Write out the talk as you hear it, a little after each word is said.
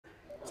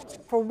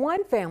For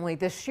one family,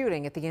 this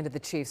shooting at the end of the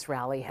Chiefs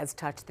rally has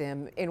touched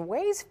them in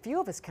ways few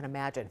of us can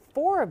imagine.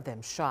 4 of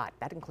them shot.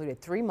 That included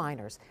 3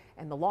 minors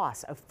and the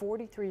loss of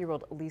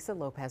 43-year-old Lisa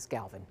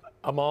Lopez-Galvan.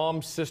 A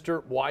mom,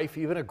 sister, wife,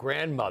 even a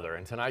grandmother.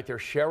 And tonight they're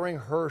sharing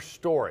her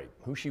story,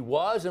 who she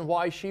was and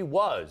why she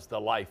was the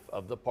life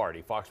of the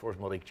party. Fox 4's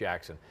Malik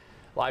Jackson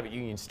live at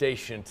Union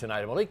Station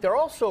tonight. Malik, they're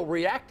also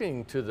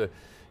reacting to the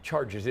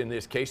charges in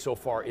this case so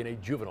far in a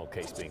juvenile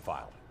case being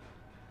filed.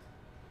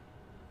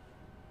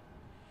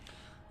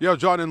 Yeah,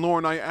 John and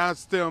Lauren, I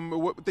asked them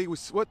what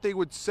they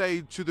would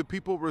say to the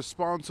people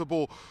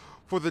responsible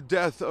for the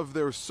death of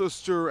their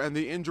sister and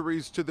the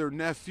injuries to their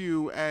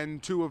nephew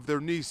and 2 of their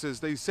nieces.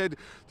 They said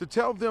to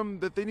tell them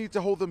that they need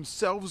to hold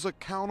themselves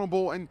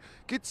accountable and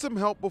get some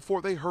help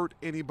before they hurt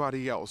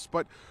anybody else.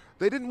 But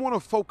they didn't want to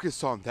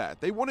focus on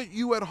that. They wanted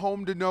you at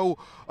home to know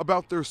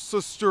about their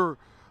sister,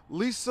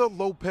 Lisa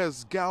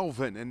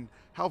Lopez-Galvan, and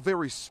how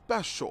very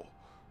special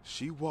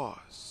she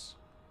was.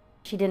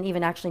 She didn't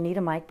even actually need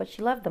a mic, but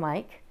she loved the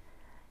mic.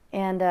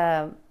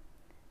 And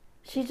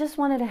she just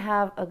wanted to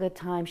have a good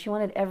time. She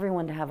wanted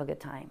everyone to have a good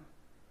time.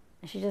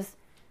 And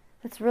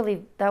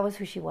that was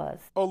who she was.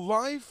 A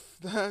life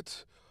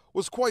that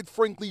was quite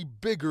frankly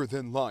bigger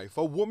than life.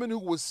 A woman who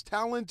was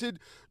talented,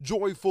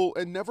 joyful,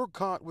 and never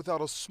caught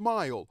without a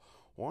smile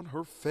on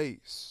her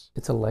face.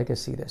 It's a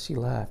legacy that she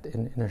left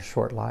in a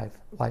short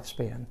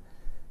lifespan.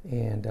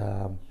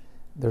 And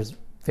there's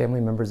family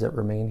members that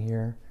remain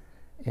here,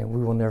 and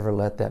we will never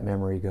let that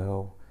memory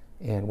go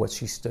and what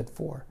she stood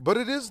for. But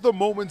it is the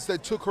moments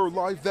that took her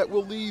life that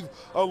will leave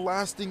a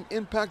lasting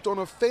impact on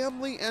a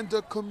family and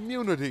a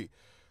community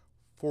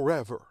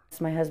forever.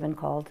 My husband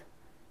called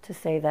to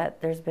say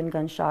that there's been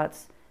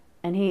gunshots,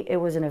 and it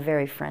was in a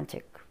very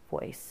frantic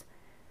voice.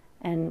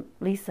 And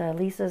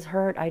Lisa's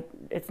hurt.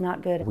 It's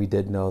not good. We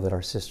did know that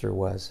our sister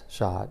was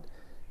shot.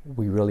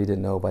 We really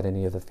didn't know about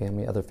any of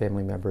the other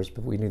family members,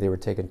 but we knew they were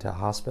taken to a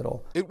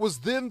hospital. It was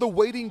then the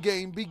waiting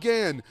game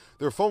began.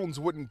 Their phones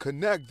wouldn't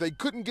connect. They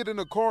couldn't get in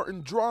a car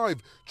and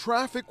drive.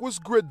 Traffic was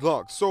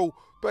gridlocked. So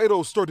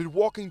Beto started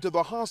walking to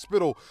the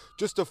hospital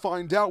just to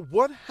find out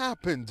what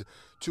happened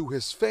to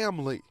his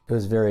family. It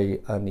was a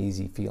very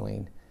uneasy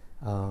feeling,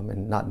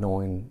 and not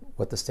knowing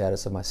what the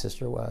status of my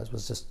sister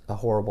was just a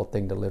horrible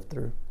thing to live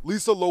through.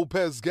 Lisa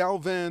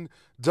Lopez-Galvan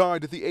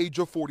died at the age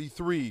of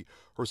 43.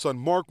 Her son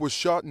Mark was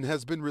shot and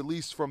has been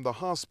released from the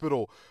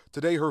hospital.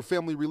 Today, her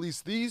family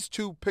released these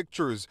 2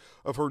 pictures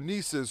of her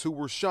nieces who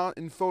were shot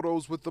in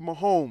photos with the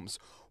Mahomes.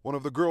 One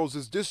of the girls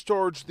is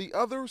discharged, the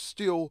other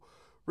still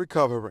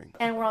recovering.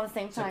 And we're on the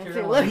same time, too.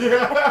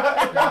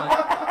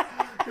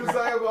 Because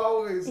I am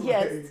always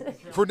yes.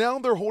 For now,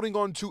 they're holding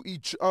on to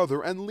each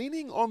other and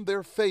leaning on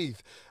their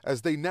faith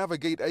as they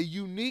navigate a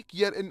unique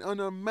yet an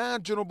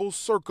unimaginable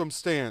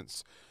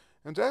circumstance.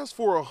 And as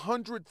for a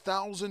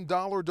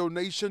 $100,000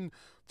 donation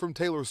from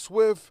Taylor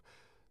Swift,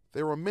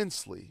 they're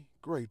immensely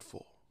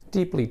grateful.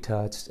 Deeply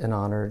touched and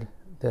honored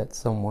that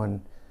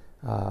someone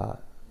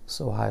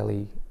so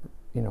highly,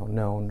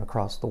 known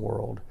across the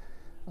world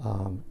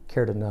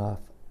cared enough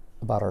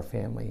about our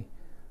family.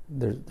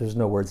 There's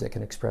no words that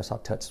can express how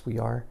touched we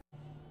are.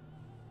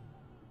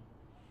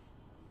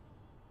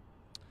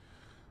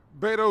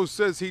 Beto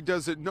says he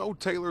doesn't know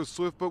Taylor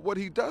Swift, but what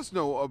he does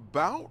know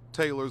about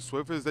Taylor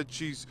Swift is that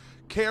she's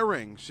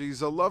caring,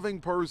 she's a loving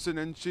person,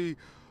 and she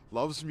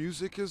loves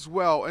music as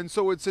well. And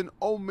so it's an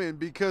omen,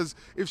 because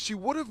if she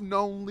would have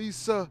known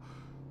Lisa,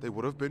 they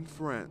would have been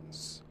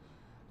friends.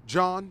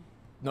 John?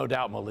 No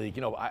doubt, Malik.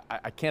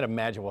 I can't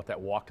imagine what that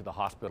walk to the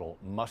hospital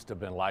must have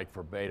been like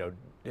for Beto.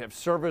 Have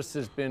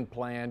services been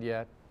planned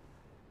yet?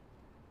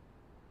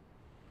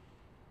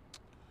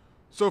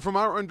 So from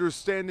our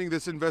understanding,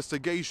 this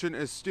investigation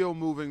is still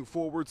moving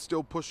forward,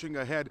 still pushing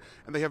ahead,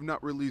 and they have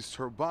not released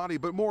her body.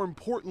 But more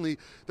importantly,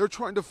 they're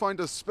trying to find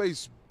a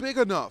space big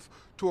enough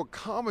to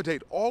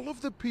accommodate all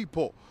of the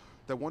people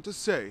that want to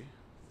say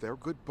their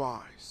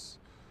goodbyes.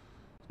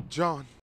 John.